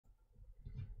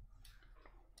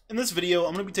In this video,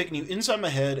 I'm going to be taking you inside my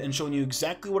head and showing you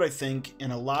exactly what I think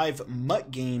in a live MUT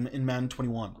game in Madden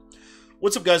 21.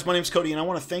 What's up guys, my name is Cody and I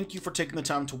want to thank you for taking the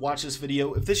time to watch this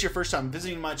video. If this is your first time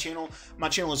visiting my channel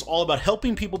is all about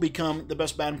helping people become the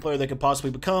best Madden player they could possibly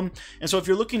become. And so if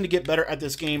you're looking to get better at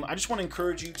this game, I just want to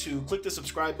encourage you to click the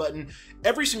subscribe button.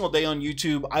 Every single day on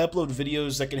YouTube, I upload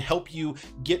videos that can help you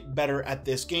get better at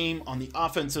this game on the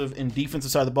offensive and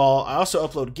defensive side of the ball. I also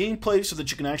upload gameplay so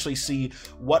that you can actually see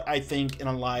what I think in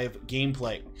a live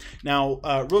gameplay. Now,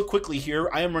 real quickly here,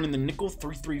 I am running the nickel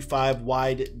 3-3-5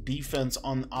 wide defense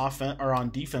on offense, or on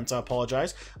defense, I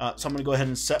apologize. So I'm going to go ahead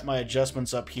and set my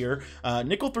adjustments up here.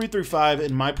 Nickel 3-3-5,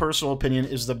 in my personal opinion,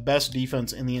 is the best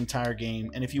defense in the entire game.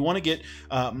 And if you want to get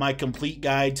my complete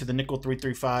guide to the nickel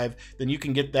 3-3-5, then you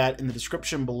can get that in the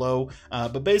description below.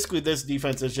 But basically, this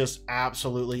defense is just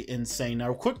absolutely insane.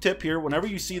 Now, a quick tip here, whenever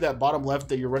you see that bottom left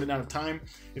that you're running out of time,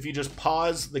 if you just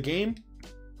pause the game,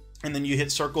 and then you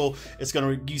hit circle, it's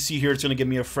gonna, you see here, it's gonna give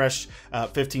me a fresh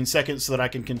 15 seconds so that I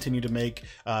can continue to make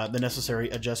the necessary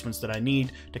adjustments that I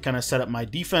need to kind of set up my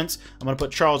defense. I'm gonna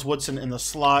put Charles Woodson in the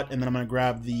slot, and then I'm gonna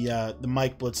grab the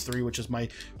Mike Blitz 3, which is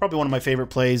probably one of my favorite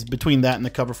plays. Between that and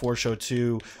the cover 4 show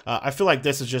 2, I feel like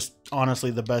this is just honestly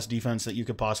the best defense that you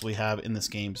could possibly have in this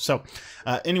game. So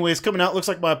anyways, coming out, looks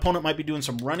like my opponent might be doing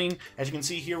some running. As you can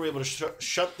see here, we're able to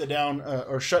shut down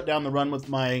the run with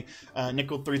my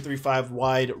nickel 3-3-5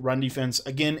 wide run defense.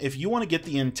 Again, if you want to get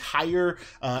the entire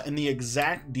and the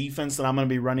exact defense that I'm going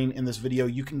to be running in this video,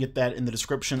 you can get that in the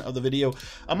description of the video.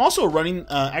 I'm also running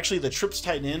actually the trips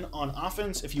tight end on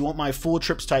offense. If you want my full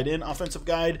trips tight end offensive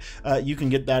guide, you can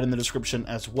get that in the description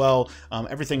as well.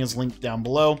 Everything is linked down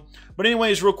below. But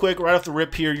anyways, real quick, right off the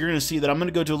rip here, you're going to see that I'm going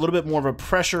to go to a little bit more of a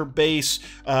pressure base.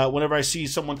 Whenever I see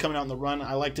someone coming out in the run,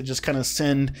 I like to just kind of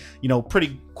send,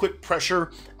 pretty quick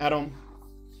pressure at them.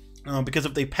 Because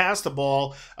if they pass the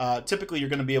ball, typically you're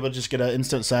going to be able to just get an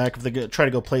instant sack if they try to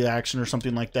go play action or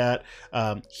something like that.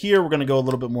 Here we're going to go a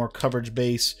little bit more coverage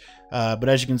base. But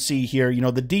as you can see here,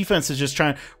 the defense is just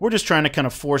we're just trying to kind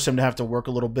of force him to have to work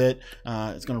a little bit.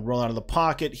 It's going to roll out of the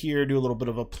pocket here, do a little bit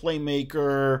of a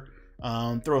playmaker.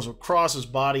 Throws across his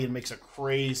body and makes a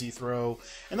crazy throw.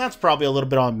 And that's probably a little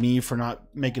bit on me for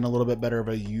not making a little bit better of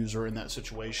a user in that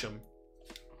situation.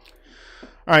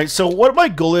 All right, so what my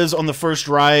goal is on the first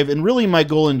drive, and really my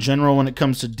goal in general when it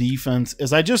comes to defense,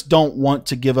 is I just don't want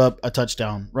to give up a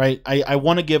touchdown, right? I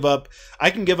want to give up, I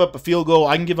can give up a field goal,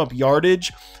 I can give up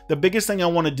yardage. The biggest thing I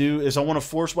want to do is I want to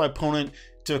force my opponent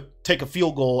to take a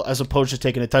field goal as opposed to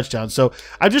taking a touchdown. So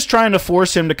I'm just trying to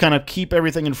force him to kind of keep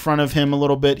everything in front of him a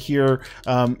little bit here,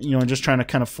 and just trying to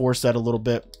kind of force that a little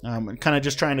bit, and kind of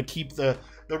just trying to keep the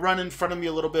run in front of me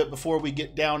a little bit before we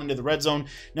get down into the red zone.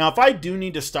 Now, if I do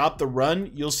need to stop the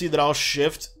run, you'll see that I'll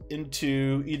shift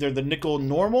into either the nickel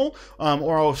normal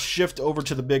or I'll shift over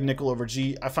to the big nickel over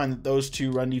G. I find that those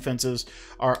two run defenses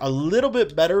are a little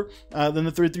bit better than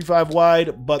the 3-3-5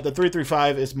 wide, but the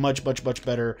 3-3-5 is much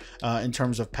better in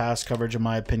terms of pass coverage, in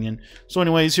my opinion. So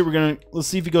anyways, here let's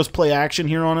see if he goes play action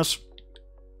here on us.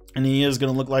 And he is going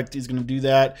to look like he's going to do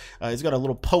that. He's got a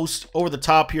little post over the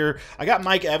top here. I got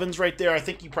Mike Evans right there. I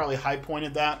think he probably high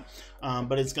pointed that.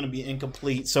 But it's going to be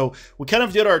incomplete. So we kind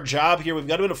of did our job here. We've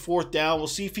got him in a 4th down. We'll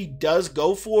see if he does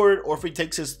go for it or if he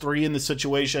takes his 3 in the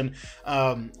situation.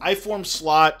 I form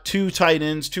slot, 2 tight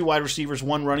ends, 2 wide receivers,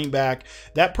 1 running back.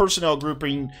 That personnel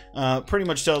grouping pretty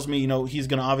much tells me, he's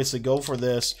going to obviously go for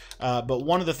this. But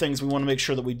one of the things we want to make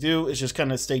sure that we do is just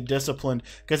kind of stay disciplined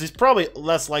because he's probably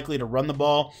less likely to run the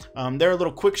ball. There, a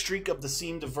little quick streak up the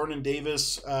seam to Vernon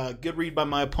Davis. Good read by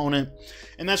my opponent.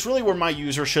 And that's really where my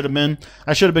user should have been.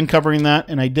 I should have been covering that,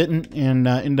 and I didn't, and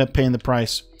ended up paying the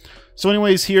price. So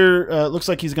anyways, here looks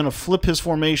like he's going to flip his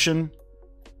formation.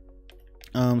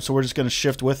 So we're just going to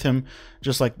shift with him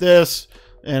just like this,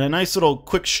 and a nice little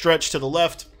quick stretch to the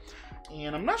left.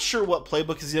 And I'm not sure what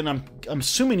playbook he's in. I'm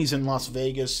assuming he's in Las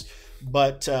Vegas.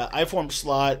 But I form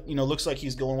slot, looks like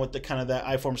he's going with the kind of that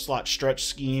I form slot stretch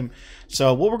scheme.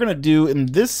 So what we're going to do in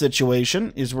this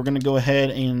situation is we're going to go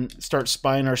ahead and start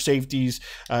spying our safeties,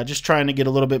 just trying to get a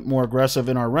little bit more aggressive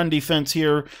in our run defense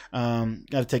here. Got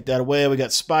to take that away. We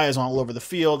got spies all over the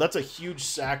field. That's a huge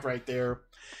sack right there.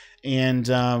 And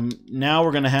now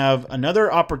we're going to have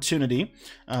another opportunity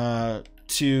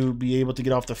to be able to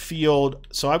get off the field.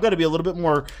 So I've got to be a little bit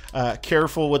more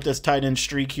careful with this tight end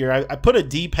streak here. I put a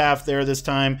deep half there this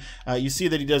time. You see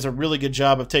that he does a really good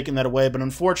job of taking that away, but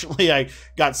unfortunately I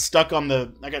got stuck on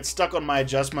my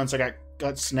adjustments. I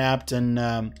got snapped,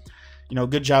 and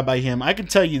good job by him. I can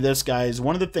tell you this, guys,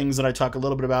 one of the things that I talk a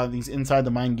little bit about in these inside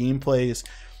the mind gameplays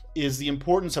is the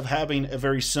importance of having a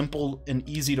very simple and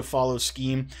easy to follow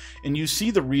scheme. And you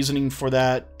see the reasoning for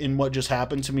that in what just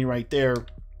happened to me right there.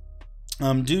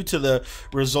 Due to the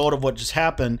result of what just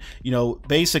happened, you know,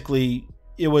 basically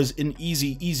it was an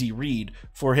easy read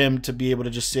for him to be able to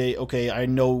just say, okay, I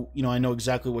know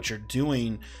exactly what you're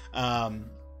doing.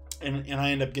 And I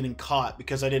end up getting caught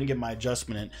because I didn't get my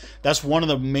adjustment in. That's one of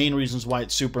the main reasons why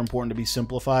it's super important to be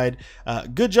simplified.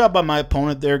 Good job by my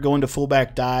opponent there, going to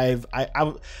fullback dive.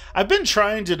 I've been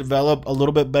trying to develop a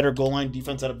little bit better goal line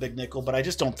defense out of big nickel, but I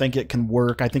just don't think it can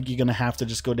work. I think you're going to have to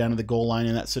just go down to the goal line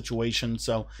in that situation.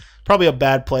 So probably a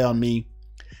bad play on me.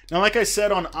 Now, like I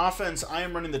said, on offense, I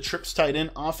am running the trips tight end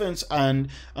offense, and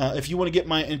if you want to get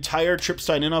my entire trips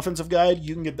tight end offensive guide,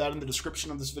 you can get that in the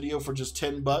description of this video for just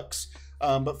 $10.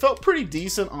 But felt pretty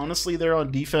decent, honestly, there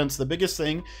on defense. The biggest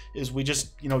thing is we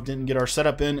just, didn't get our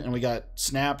setup in, and we got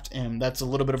snapped, and that's a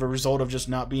little bit of a result of just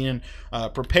not being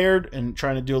prepared and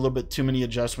trying to do a little bit too many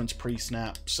adjustments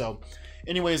pre-snap. So,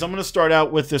 anyways, I'm going to start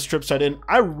out with this trips tight end.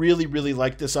 I really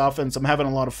like this offense. I'm having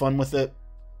a lot of fun with it.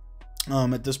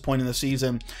 At this point in the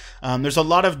season, there's a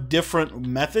lot of different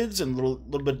methods and little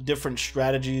bit different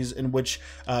strategies in which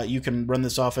you can run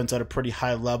this offense at a pretty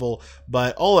high level.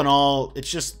 But all in all,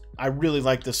 it's just, I really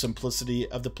like the simplicity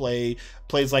of the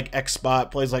plays like X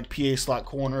spot, plays like PA slot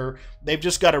corner. They've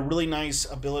just got a really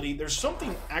nice ability. There's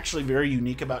something actually very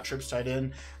unique about trips tight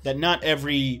end that not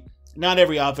every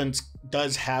offense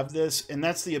does have this, and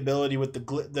that's the ability with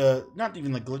the not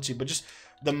even the glitchy, but just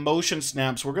the motion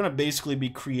snaps. We're going to basically be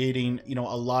creating, a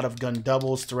lot of gun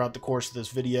doubles throughout the course of this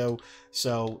video.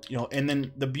 So, and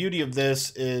then the beauty of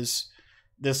this is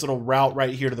this little route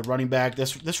right here to the running back.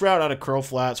 This route out of curl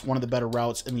flats, one of the better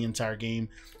routes in the entire game.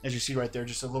 As you see right there,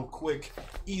 just a little quick,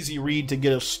 easy read to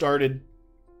get us started.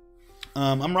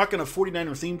 I'm rocking a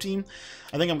 49er theme team.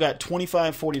 I think I've got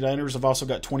 25 49ers. I've also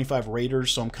got 25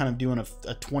 Raiders. So I'm kind of doing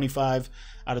a 25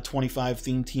 out of 25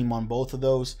 theme team on both of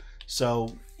those.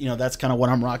 So, that's kind of what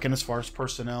I'm rocking as far as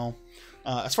personnel.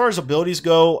 As far as abilities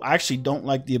go, I actually don't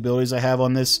like the abilities I have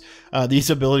on this.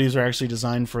 These abilities are actually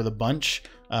designed for the bunch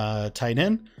tight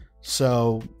end.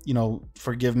 So,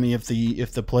 forgive me if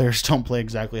the players don't play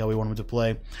exactly how we want them to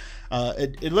play.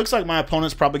 It looks like my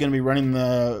opponent's probably going to be running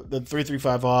the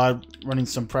 3-3-5 odd, running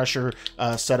some pressure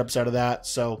setups out of that.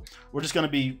 So we're just going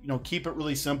to be, keep it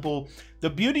really simple. The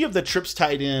beauty of the trips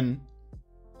tight end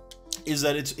is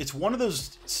that it's one of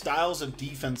those styles of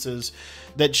defenses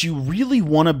that you really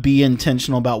want to be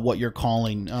intentional about what you're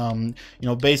calling,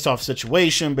 based off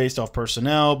situation, based off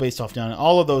personnel, based off down,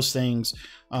 all of those things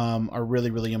are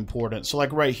really important. So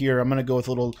like right here, I'm going to go with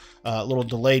a little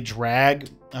delayed drag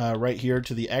right here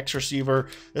to the X receiver.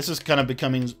 This is kind of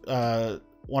becoming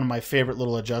one of my favorite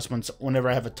little adjustments whenever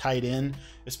I have a tight end,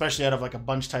 especially out of like a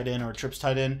bunch tight end or a trips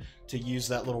tight end, to use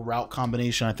that little route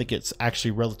combination. I think it's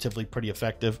actually relatively pretty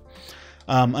effective.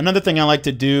 Another thing I like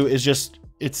to do is just,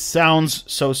 it sounds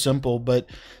so simple, but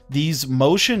these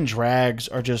motion drags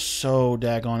are just so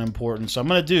daggone important. So I'm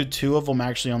going to do 2 of them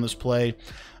actually on this play.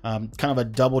 Kind of a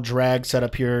double drag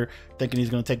setup here, thinking he's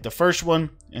going to take the first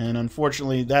one. And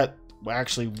unfortunately, that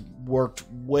actually worked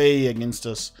way against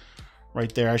us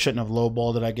right there. I shouldn't have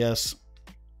lowballed it, I guess.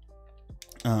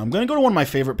 I'm going to go to one of my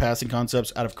favorite passing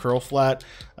concepts out of curl flat.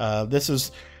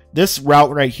 This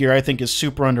route right here, I think, is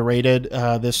super underrated.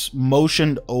 This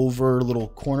motioned over little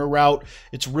corner route.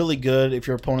 It's really good if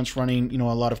your opponent's running,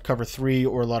 a lot of cover 3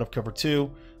 or a lot of cover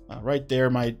 2. Right there,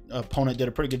 my opponent did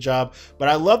a pretty good job. But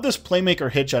I love this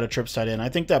playmaker hitch out of trips tight end. I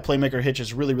think that playmaker hitch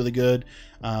is really good.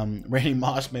 Randy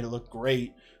Moss made it look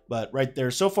great. But right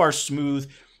there, so far smooth.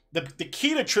 The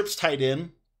key to trips tight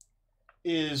end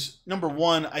is, number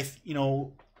one,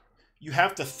 you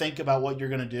have to think about what you're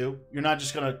going to do. You're not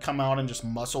just going to come out and just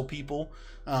muscle people.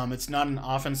 It's not an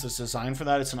offense that's designed for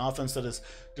that. It's an offense that is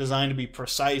designed to be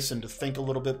precise and to think a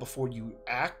little bit before you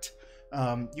act.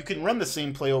 You can run the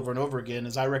same play over and over again,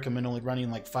 as I recommend only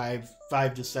running like 5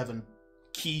 to 7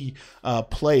 key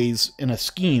plays in a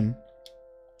scheme.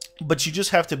 But you just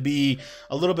have to be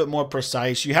a little bit more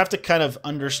precise. You have to kind of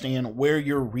understand where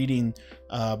you're reading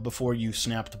before you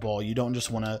snap the ball. You don't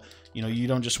just want to, you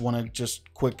don't just want to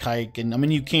just quick hike. And I mean,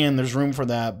 you can, there's room for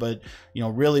that. But,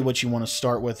 really what you want to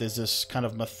start with is this kind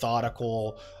of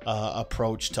methodical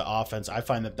approach to offense. I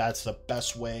find that that's the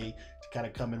best way to kind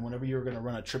of come in whenever you're going to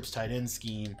run a trips tight end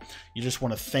scheme. You just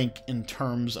want to think in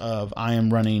terms of, I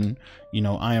am running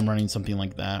something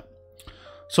like that.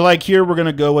 So like here, we're going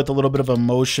to go with a little bit of a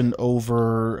motion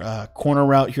over corner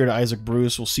route here to Isaac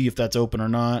Bruce. We'll see if that's open or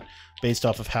not based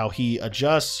off of how he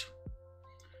adjusts.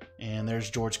 And there's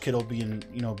George Kittle being,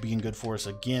 being good for us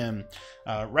again,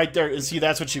 right there. And see,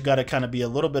 that's what you got to kind of be a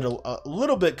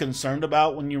little bit concerned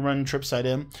about when you run trips tight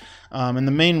end. And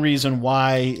the main reason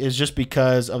why is just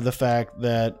because of the fact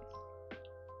that,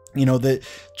 the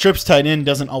trips tight end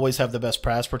doesn't always have the best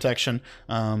pass protection.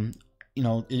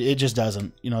 It just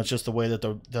doesn't. It's just the way that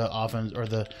the offense, or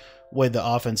the way the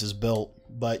offense is built.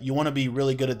 But you want to be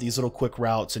really good at these little quick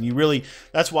routes, and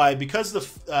that's why, because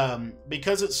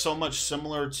it's so much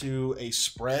similar to a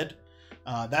spread.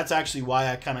 That's actually why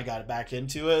I kind of got back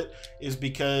into it, is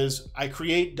because I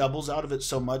create doubles out of it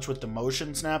so much with the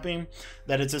motion snapping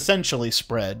that it's essentially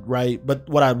spread, right? But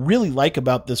what I really like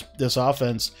about this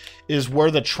offense is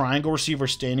where the triangle receiver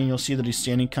is standing. You'll see that he's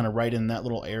standing kind of right in that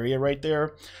little area right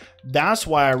there. That's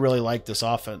why I really like this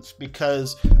offense,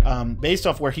 because based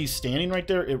off where he's standing right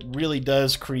there, it really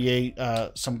does create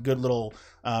some good little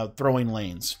throwing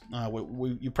lanes.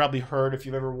 You probably heard, if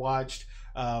you've ever watched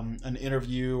an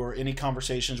interview or any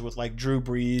conversations with like Drew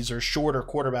Brees or shorter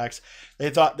quarterbacks, they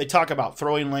talk about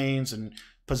throwing lanes and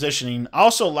positioning. I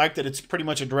also like that it's pretty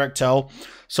much a direct tell.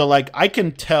 So like, I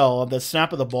can tell the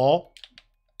snap of the ball,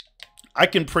 I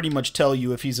can pretty much tell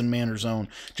you if he's in man or zone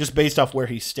just based off where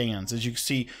he stands. As you can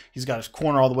see, he's got his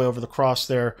corner all the way over the cross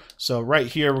there. So right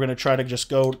here, we're going to try to just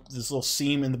go this little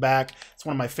seam in the back. It's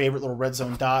one of my favorite little red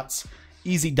zone dots.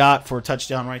 Easy dot for a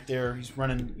touchdown right there. He's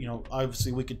running,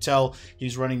 obviously we could tell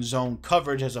he's running zone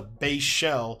coverage as a base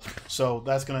shell. So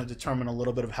that's going to determine a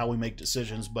little bit of how we make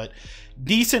decisions. But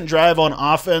decent drive on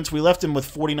offense. We left him with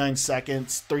 49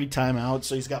 seconds, 3 timeouts.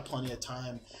 So he's got plenty of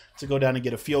time to go down and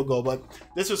get a field goal. But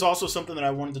this is also something that I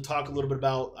wanted to talk a little bit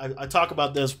about. I talk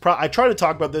about this. I try to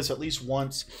talk about this at least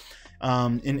once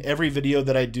in every video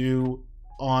that I do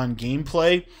on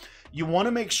gameplay. You want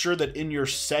to make sure that in your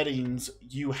settings,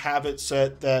 you have it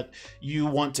set that you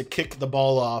want to kick the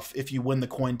ball off if you win the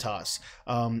coin toss.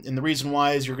 And the reason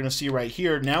why is you're going to see right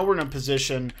here, now we're in a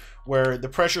position where the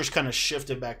pressure's kind of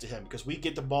shifted back to him, because we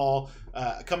get the ball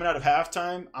coming out of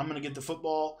halftime. I'm going to get the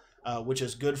football, which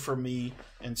is good for me.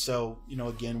 And so,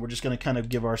 again, we're just going to kind of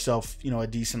give ourselves, a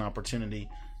decent opportunity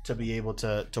to be able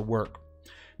to work.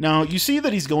 Now, you see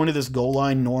that he's going to this goal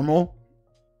line normal.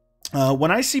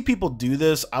 When I see people do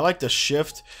this, I like to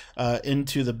shift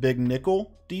into the big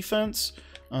nickel defense.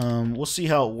 We'll see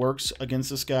how it works against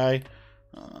this guy.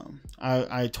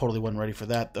 I totally wasn't ready for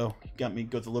that, though. Got me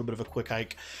with a little bit of a quick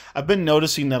hike. I've been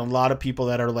noticing that a lot of people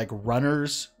that are like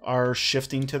runners are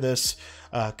shifting to this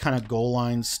kind of goal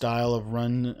line style of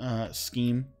run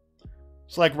scheme.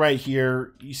 So like right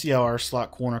here, you see how our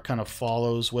slot corner kind of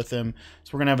follows with him.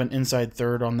 So we're going to have an inside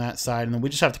third on that side. And then we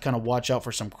just have to kind of watch out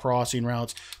for some crossing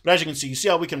routes. But as you can see,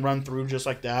 how we can run through just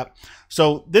like that.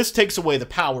 So this takes away the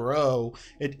power O.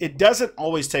 It doesn't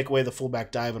always take away the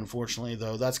fullback dive, unfortunately,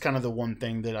 though. That's kind of the one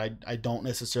thing that I don't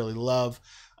necessarily love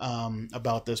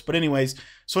about this. But anyways,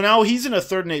 so now he's in a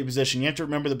 3rd and 8 position. You have to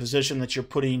remember the position that you're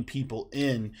putting people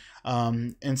in.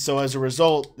 And so as a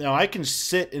result, now I can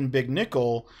sit in big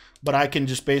nickel, but I can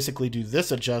just basically do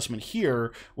this adjustment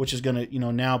here, which is going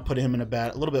to, now put him in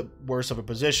a little bit worse of a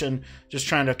position, just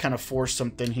trying to kind of force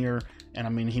something here. And I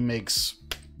mean, he makes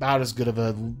about as good of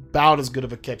a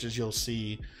catch as you'll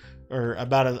see, or I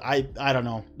don't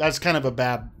know. That's kind of a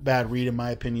bad read in my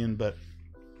opinion, but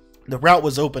the route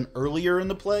was open earlier in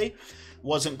the play,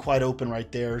 wasn't quite open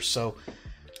right there. So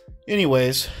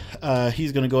anyways,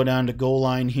 he's going to go down to goal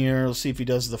line here. Let's see if he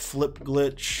does the flip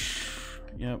glitch.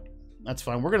 Yep. That's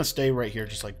fine. We're going to stay right here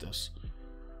just like this.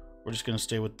 We're just going to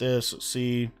stay with this. Let's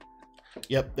see.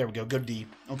 Yep, there we go. Good D.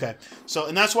 Okay. So,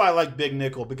 and that's why I like Big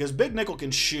Nickel, because Big Nickel can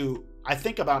shoot, I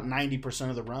think, about 90%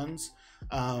 of the runs.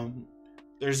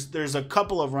 There's a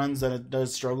couple of runs that it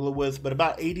does struggle with, but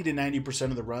about 80 to 90%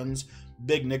 of the runs,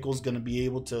 Big Nickel's going to be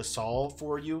able to solve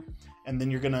for you. And then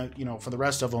you're going to, for the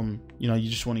rest of them, you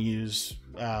just want to use,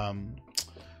 like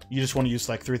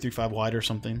 3-5 wide or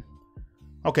something.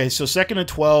 Okay, so 2nd and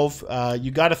 12.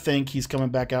 You got to think he's coming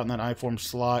back out in that I-form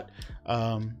slot.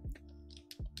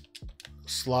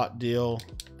 Slot deal.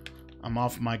 I'm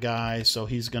off my guy, so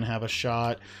he's going to have a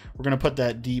shot. We're going to put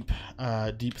that deep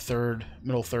third,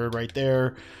 middle third right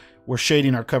there. We're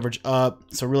shading our coverage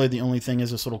up. So really the only thing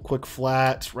is this little quick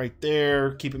flat right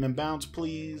there. Keep him in bounds,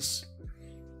 please.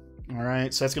 All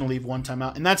right, so that's going to leave 1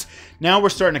 timeout. And that's, now we're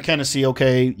starting to kind of see,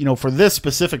 okay, for this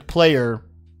specific player,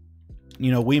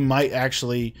 we might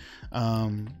actually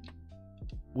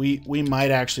we might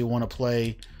actually want to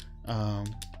play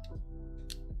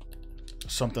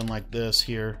something like this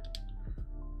here.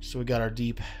 So we got our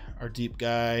deep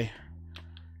guy.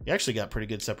 He actually got pretty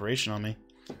good separation on me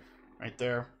right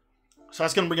there. So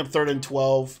that's going to bring up 3rd and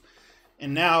 12.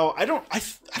 And now I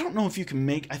don't know if you can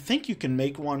make, I think you can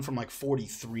make one from like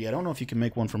 43. I don't know if you can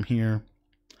make one from here.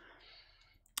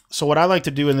 So what I like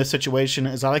to do in this situation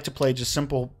is I like to play just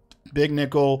simple big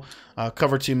nickel,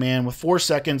 cover 2 man with 4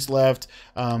 seconds left.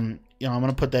 You know, I'm going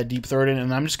to put that deep third in,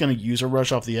 and I'm just going to use a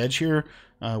rush off the edge here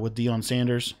with Deion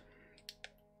Sanders.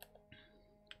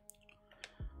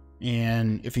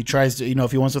 And if he tries to, you know,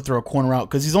 if he wants to throw a corner out,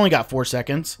 because he's only got 4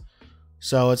 seconds,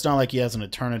 so it's not like he has an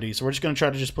eternity. So we're just going to try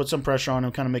to just put some pressure on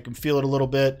him, kind of make him feel it a little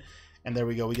bit, and there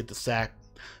we go. We get the sack.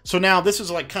 So now this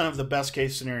is like kind of the best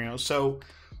case scenario. So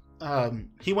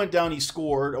he went down, he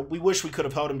scored. We wish we could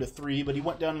have held him to 3, but he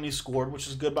went down and he scored, which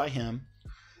is good by him.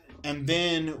 And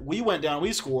then we went down,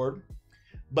 we scored.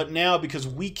 But now, because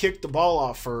we kicked the ball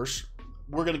off first,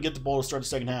 we're going to get the ball to start the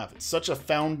second half. It's such a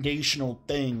foundational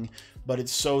thing, but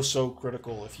it's so, so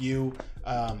critical. If you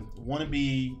want to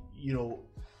be, you know,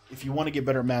 if you want to get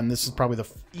better at Madden, this is probably the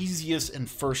easiest and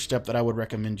first step that I would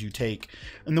recommend you take.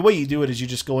 And the way you do it is you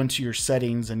just go into your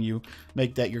settings and you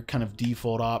make that your kind of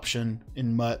default option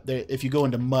in MUT. If you go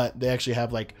into MUT, they actually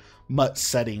have like MUT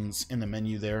settings in the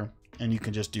menu there, and you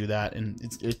can just do that. And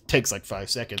it takes like 5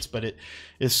 seconds, but it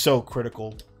is so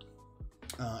critical,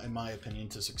 in my opinion,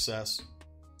 to success.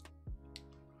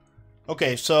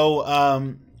 Okay,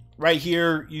 so right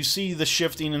here, you see the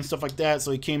shifting and stuff like that. So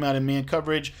he came out in man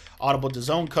coverage, audible to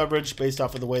zone coverage based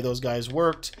off of the way those guys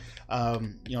worked.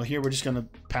 You know, here we're just going to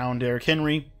pound Derrick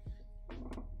Henry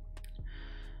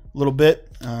a little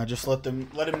bit. Just let him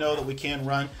know that we can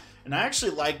run. And I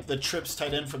actually like the trips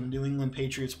tight end from the New England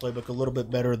Patriots playbook a little bit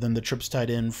better than the trips tight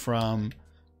end from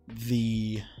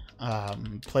the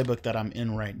playbook that I'm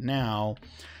in right now.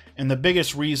 And the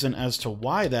biggest reason as to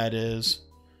why that is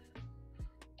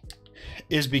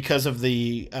because of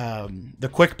the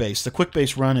quick base. The quick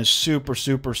base run is super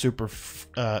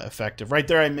effective. Right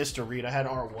there, I missed a read. I had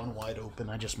R1 wide open.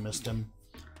 I just missed him.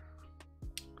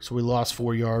 So we lost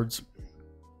 4 yards.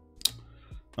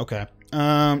 Okay.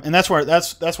 And that's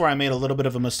where I made a little bit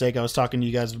of a mistake I was talking to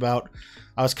you guys about.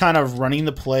 I was kind of running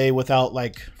the play without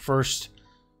like first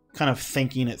kind of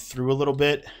thinking it through a little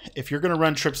bit. If you're going to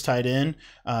run trips tight end,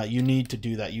 you need to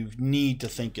do that. You need to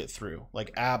think it through.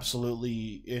 Like,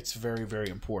 absolutely, it's very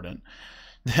important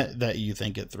that you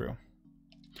think it through.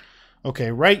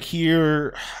 Okay, right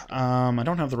here, I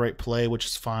don't have the right play, which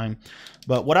is fine.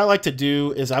 But what I like to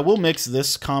do is I will mix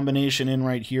this combination in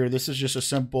right here. This is just a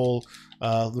simple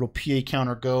little PA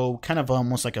counter go, kind of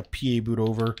almost like a PA boot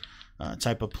over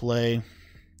type of play.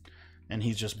 And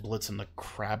he's just blitzing the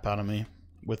crap out of me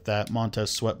with that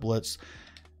Montez Sweat blitz.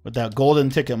 With that golden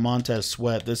ticket Montez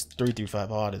Sweat, this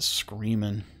 3-5 odd is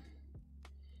screaming.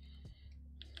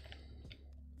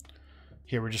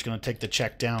 Here we're just going to take the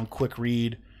check down, quick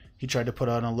read. He tried to put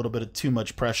on a little bit of too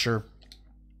much pressure.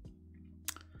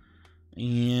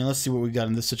 And let's see what we got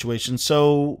in this situation.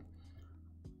 So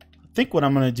I think what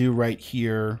I'm going to do right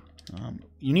here,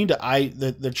 you need to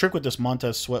the trick with this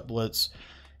Montez Sweat blitz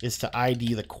is to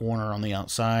ID the corner on the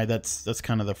outside. That's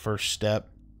kind of the first step.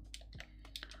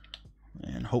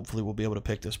 And hopefully we'll be able to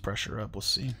pick this pressure up. We'll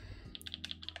see.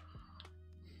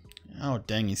 Oh,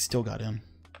 dang, he still got him.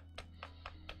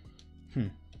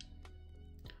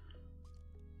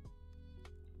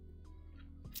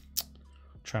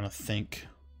 Trying to think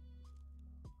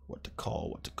what to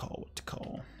call.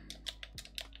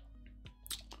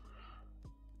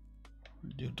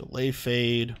 Do delay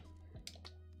fade.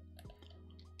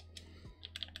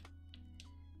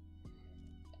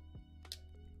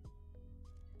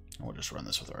 We'll just run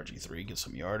this with RG3, get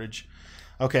some yardage.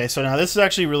 Okay, so now this is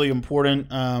actually really important.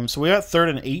 So we got 3rd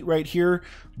and 8 right here,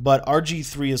 but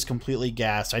RG3 is completely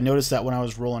gassed. I noticed that when I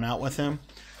was rolling out with him.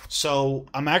 So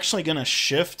I'm actually going to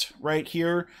shift right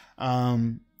here,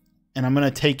 and I'm going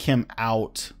to take him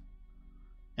out.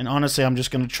 And honestly, I'm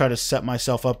just going to try to set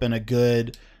myself up in a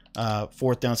good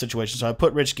 4th down situation. So I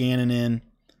put Rich Gannon in.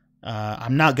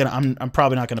 I'm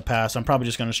probably not gonna pass. I'm probably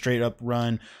just gonna straight up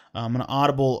run. I'm gonna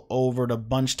audible over to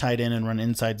bunch tight end and run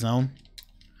inside zone,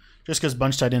 just because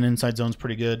bunch tight end inside zone is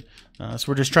pretty good. So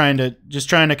we're just trying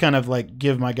to kind of like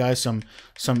give my guys some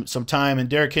time. And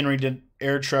Derrick Henry did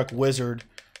air truck wizard,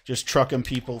 just trucking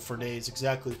people for days.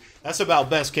 Exactly. That's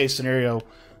about best case scenario.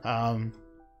 And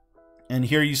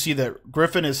here you see that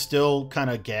Griffin is still kind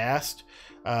of gassed.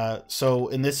 So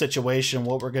in this situation,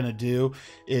 what we're going to do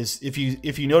is, if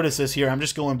you notice this here, I'm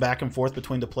just going back and forth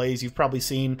between the plays. You've probably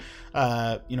seen,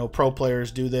 you know, pro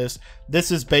players do this. This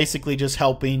is basically just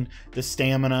helping the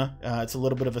stamina. It's a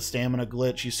little bit of a stamina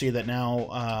glitch. You see that now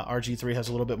RG3 has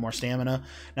a little bit more stamina.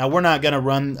 Now we're not going to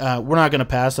run, we're not going to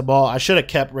pass the ball. I should have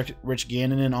kept Rich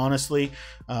Gannon in, honestly.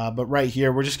 But right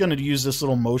here, we're just going to use this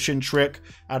little motion trick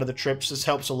out of the trips. This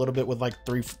helps a little bit with like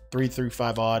 3 through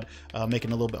 5 odd,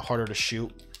 making it a little bit harder to shoot.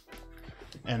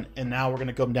 And now we're going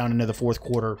to come down into the fourth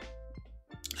quarter.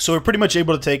 So we're pretty much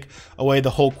able to take away the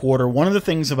whole quarter. One of the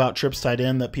things about trips tight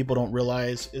end that people don't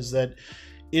realize is that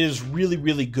it is really,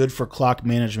 really good for clock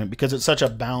management because it's such a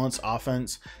balanced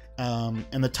offense.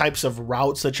 And the types of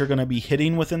routes that you're going to be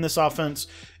hitting within this offense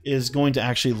is going to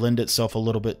actually lend itself a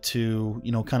little bit to,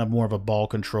 you know, kind of more of a ball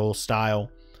control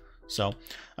style. So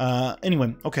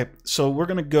anyway, okay, so we're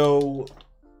going to go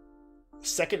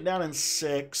 2nd down and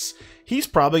 6. He's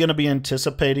probably going to be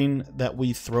anticipating that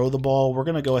we throw the ball. We're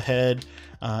going to go ahead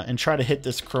and try to hit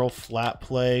this curl flat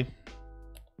play.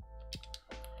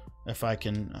 If I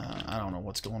can, I don't know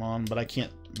what's going on, but I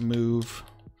can't move.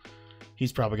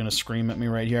 He's probably going to scream at me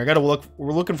right here. I got to look.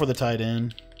 We're looking for the tight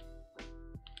end.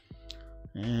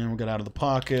 And we'll get out of the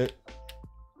pocket.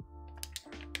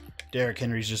 Derrick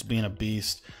Henry's just being a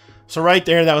beast. So right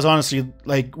there, that was honestly,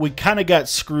 like, we kind of got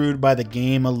screwed by the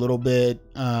game a little bit.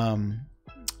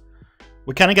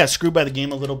 We kind of got screwed by the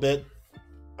game a little bit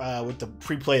with the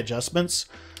pre-play adjustments.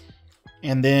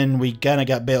 And then we kind of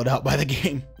got bailed out by the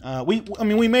game. I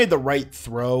mean, we made the right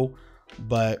throw.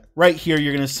 But right here,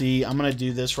 you're going to see, I'm going to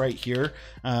do this right here.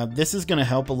 This is going to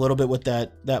help a little bit with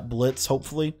that blitz,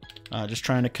 hopefully. Just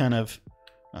trying to kind of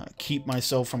keep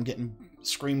myself from getting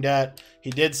screamed at.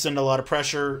 He did send a lot of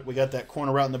pressure. We got that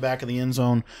corner route in the back of the end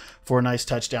zone for a nice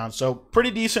touchdown. So pretty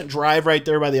decent drive right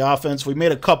there by the offense. We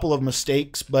made a couple of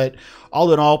mistakes, but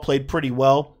all in all, played pretty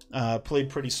well. Played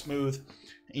pretty smooth.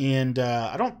 And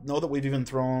I don't know that we've even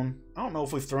thrown, I don't know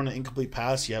if we've thrown an incomplete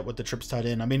pass yet with the trips tight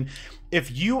end. I mean,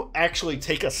 if you actually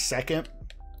take a second,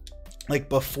 like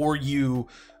before you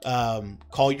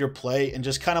call your play and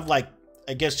just kind of like,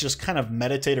 I guess just kind of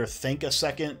meditate or think a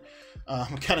second,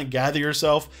 kind of gather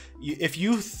yourself. If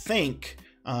you think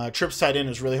trips tight end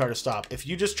is really hard to stop, if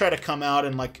you just try to come out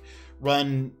and like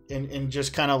run and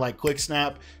just kind of like quick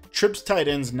snap, trips tight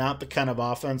end's not the kind of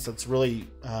offense that's really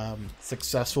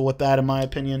successful with that, in my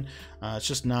opinion. It's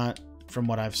just not from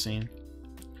what I've seen.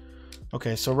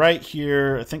 Okay, so right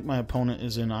here, I think my opponent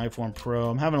is in iForm Pro.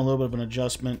 I'm having a little bit of an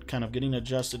adjustment, kind of getting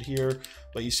adjusted here.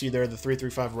 But you see there, the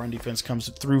 3-3-5 run defense comes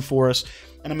through for us.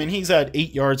 And I mean, he's at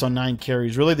 8 yards on 9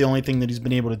 carries. Really, the only thing that he's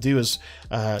been able to do is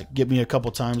get me a couple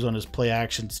times on his play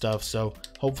action stuff. So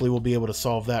hopefully we'll be able to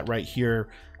solve that right here.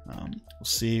 We'll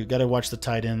see. We've got to watch the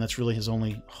tight end. That's really his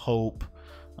only hope.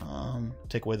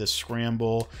 Take away this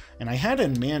scramble. And I had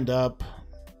him manned up,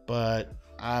 but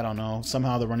I don't know.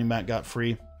 Somehow the running back got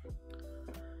free.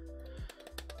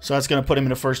 So that's going to put him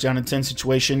in a 1st down and 10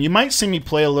 situation. You might see me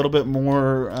play a little bit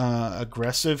more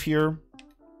aggressive here.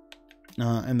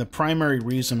 And the primary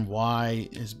reason why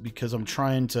is because I'm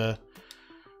trying to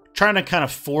kind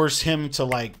of force him to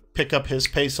like pick up his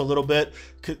pace a little bit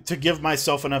to give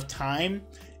myself enough time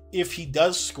if he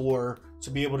does score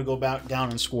to be able to go back down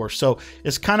and score. So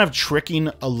it's kind of tricking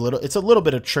a little. It's a little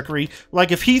bit of trickery.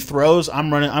 Like if he throws,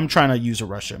 I'm trying to use a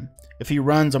rush him. If he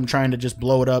runs, I'm trying to just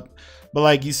blow it up. But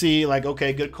like you see, like,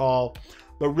 okay, good call.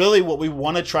 But really what we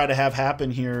want to try to have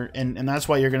happen here, and that's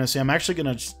why you're going to see, I'm actually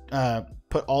going to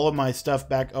put all of my stuff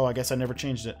back. Oh, I guess I never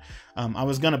changed it. I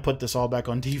was going to put this all back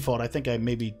on default. I think I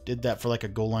maybe did that for like a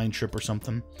goal line trip or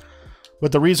something.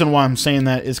 But the reason why I'm saying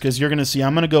that is because you're going to see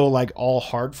I'm going to go like all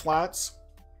hard flats.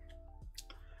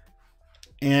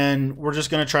 And we're just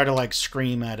going to try to like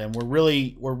scream at him.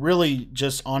 We're really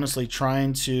just honestly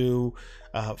trying to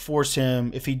force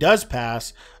him. If he does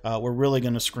pass, we're really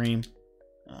going to scream.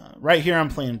 Right here, I'm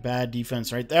playing bad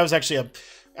defense, right? That was actually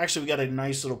we got a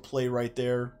nice little play right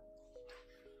there.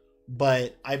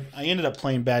 But I ended up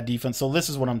playing bad defense. So this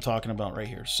is what I'm talking about right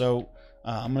here. So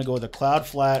I'm going to go with a cloud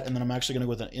flat, and then I'm actually going to go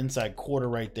with an inside quarter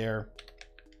right there,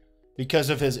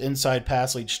 because of his inside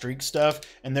pass lead streak stuff.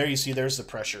 And there you see, there's the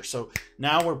pressure. So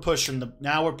now we're putting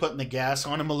the gas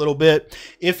on him a little bit.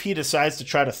 If he decides to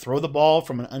try to throw the ball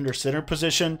from an under center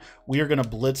position, we are going to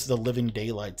blitz the living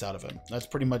daylights out of him. That's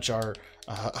pretty much our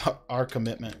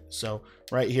commitment. So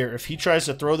right here, if he tries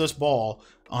to throw this ball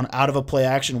out of a play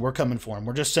action, we're coming for him.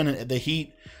 We're just sending the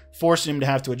heat, forcing him to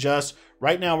have to adjust.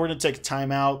 Right now, we're going to take a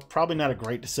timeout. Probably not a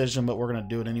great decision, but we're going to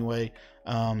do it anyway.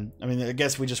 I mean, I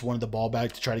guess we just wanted the ball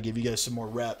back to try to give you guys some more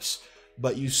reps.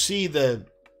 But you see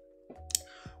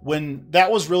when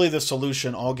that was really the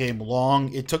solution all game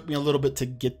long. It took me a little bit to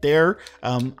get there.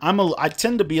 I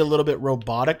tend to be a little bit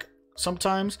robotic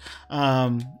sometimes,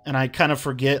 and I kind of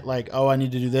forget, like, oh, I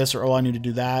need to do this, or oh, I need to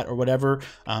do that, or whatever,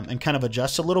 and kind of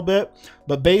adjust a little bit.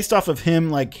 But based off of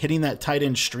him like hitting that tight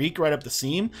end streak right up the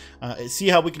seam, see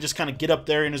how we can just kind of get up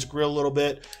there in his grill a little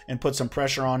bit and put some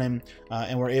pressure on him,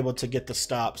 and we're able to get the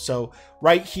stop. So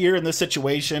right here in this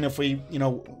situation, if we,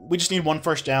 we just need 1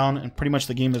 first down and pretty much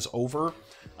the game is over.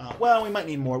 Well, we might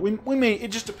need more. We may,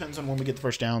 it just depends on when we get the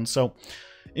first down. So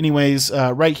anyways,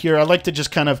 right here, I like to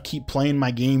just kind of keep playing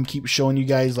my game, keep showing you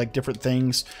guys like different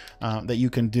things that you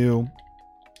can do.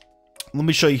 Let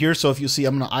me show you here. So if you see,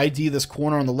 I'm going to ID this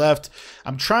corner on the left.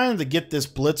 I'm trying to get this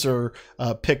blitzer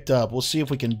picked up. We'll see if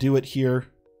we can do it here.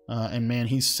 And man,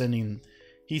 he's sending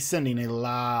a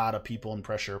lot of people in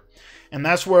pressure. And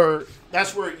that's where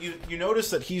you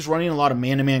notice that he's running a lot of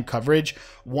man-to-man coverage.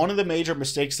 One of the major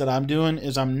mistakes that I'm doing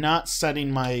is I'm not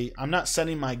setting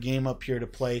my game up here to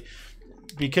play,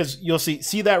 because you'll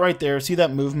see that right there, see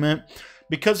that movement,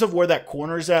 because of where that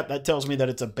corner is at. That tells me that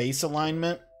it's a base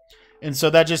alignment, and so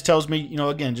that just tells me,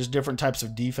 again, just different types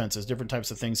of defenses, different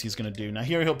types of things he's going to do. Now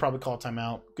here he'll probably call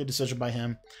timeout. Good decision by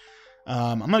him.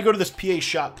 I'm going to go to this PA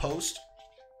shot post,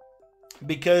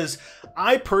 because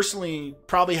I personally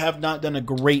probably have not done a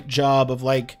great job of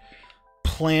like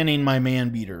planning my man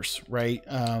beaters, right?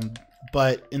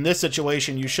 But in this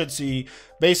situation, you should see,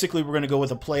 basically we're going to go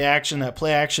with a play action. That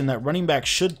play action, that running back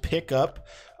should pick up.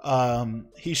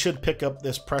 He should pick up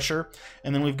this pressure.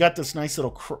 And then we've got this nice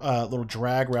little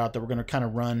drag route that we're going to kind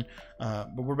of run.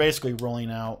 But we're basically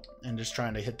rolling out and just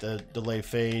trying to hit the delay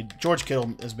fade. George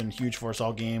Kittle has been huge for us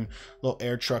all game. A little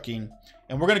air trucking.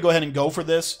 And we're going to go ahead and go for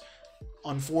this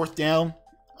on 4th down.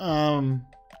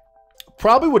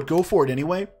 Probably would go for it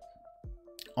anyway,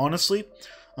 honestly.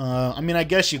 I mean, I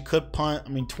guess you could punt. I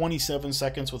mean, 27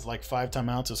 seconds with like 5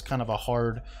 timeouts is kind of a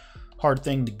hard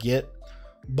thing to get.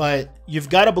 But you've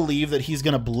got to believe that he's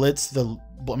going to blitz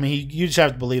you just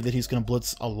have to believe that he's going to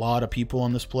blitz a lot of people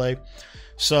on this play.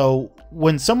 So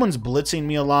when someone's blitzing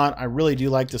me a lot, I really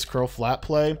do like this curl flat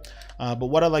play. But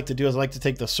what I like to do is I like to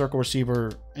take the circle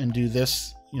receiver and do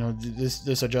this,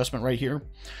 this adjustment right here.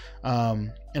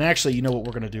 And actually, what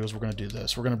we're going to do is we're going to do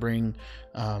this. We're going to bring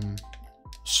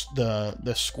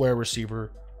the square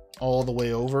receiver all the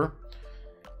way over,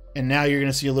 and now you're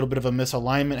going to see a little bit of a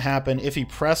misalignment happen. If he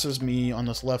presses me on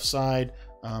this left side,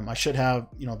 I should have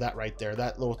that right there,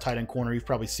 that little tight end corner. You've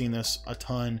probably seen this a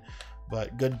ton,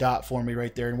 but good dot for me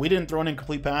right there. And we didn't throw an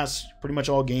incomplete pass pretty much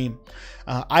all game.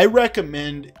 I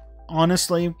recommend,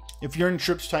 honestly, if you're in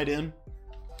trips tight end,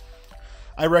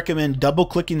 I recommend double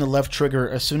clicking the left trigger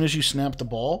as soon as you snap the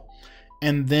ball.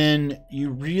 And then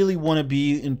you really want to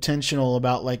be intentional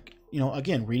about, like,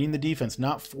 again, reading the defense,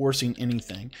 not forcing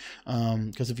anything.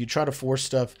 Because if you try to force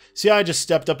stuff, see how I just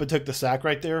stepped up and took the sack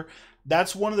right there?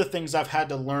 That's one of the things I've had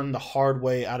to learn the hard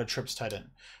way out of trips tight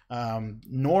end.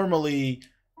 Normally,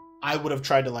 I would have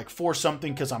tried to like force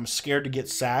something because I'm scared to get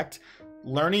sacked.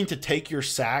 Learning to take your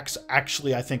sacks,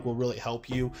 actually, I think will really help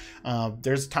you.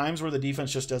 There's times where the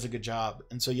defense just does a good job,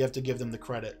 and so you have to give them the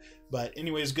credit. But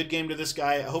anyways, good game to this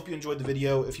guy. I hope you enjoyed the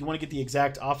video. If you want to get the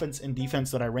exact offense and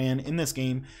defense that I ran in this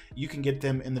game, you can get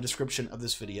them in the description of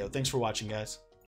this video. Thanks for watching, guys.